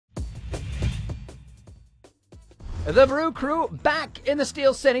The Brew Crew back in the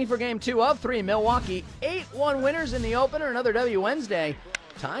Steel City for Game 2 of 3. Milwaukee 8-1 winners in the opener. Another W Wednesday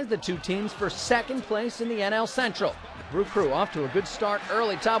ties the two teams for second place in the NL Central. The Brew Crew off to a good start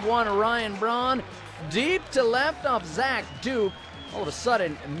early. Top one, Ryan Braun. Deep to left off Zach Duke. All of a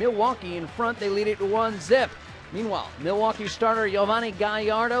sudden, Milwaukee in front. They lead it 1-0. Meanwhile, Milwaukee starter Yovani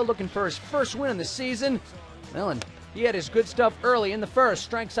Gallardo looking for his first win in the season. Well, and he had his good stuff early in the first.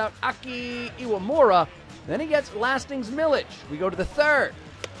 Strikes out Aki Iwamura. Then he gets Lasting's Millage. We go to the third.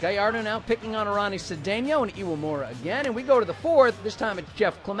 Gallardo now picking on Arani Cedeno and Iwamura again. And we go to the fourth. This time it's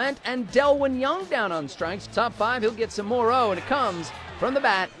Jeff Clement and Delwyn Young down on strikes. Top five, he'll get some more and it comes from the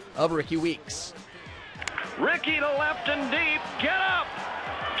bat of Ricky Weeks. Ricky to left and deep. Get up!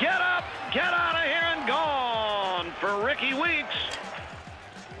 Get up! Get out of here and gone for Ricky Weeks.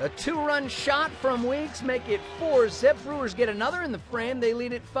 A two-run shot from Weeks make it 4-0. Brewers get another in the frame. They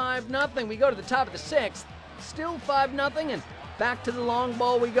lead it 5-0. We go to the top of the sixth. Still 5-0, and back to the long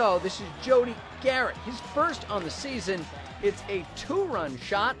ball we go. This is Jody Garrett. His first on the season. It's a two-run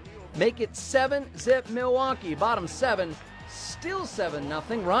shot. Make it 7-0 Milwaukee. Bottom seven. Still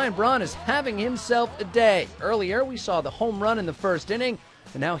 7-0. Ryan Braun is having himself a day. Earlier, we saw the home run in the first inning,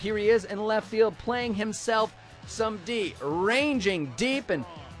 and now here he is in left field playing himself some D. Ranging deep and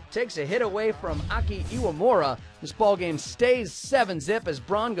takes a hit away from Aki Iwamura. This ballgame stays 7-0 as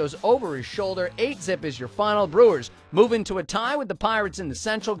Braun goes over his shoulder. 8-0 is your final. Brewers move into a tie with the Pirates in the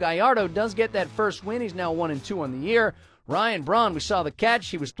Central. Gallardo does get that first win. He's now 1-2 on the year. Ryan Braun, we saw the catch.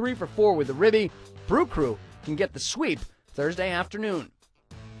 He was 3 for 4 with the ribby. Brew Crew can get the sweep Thursday afternoon.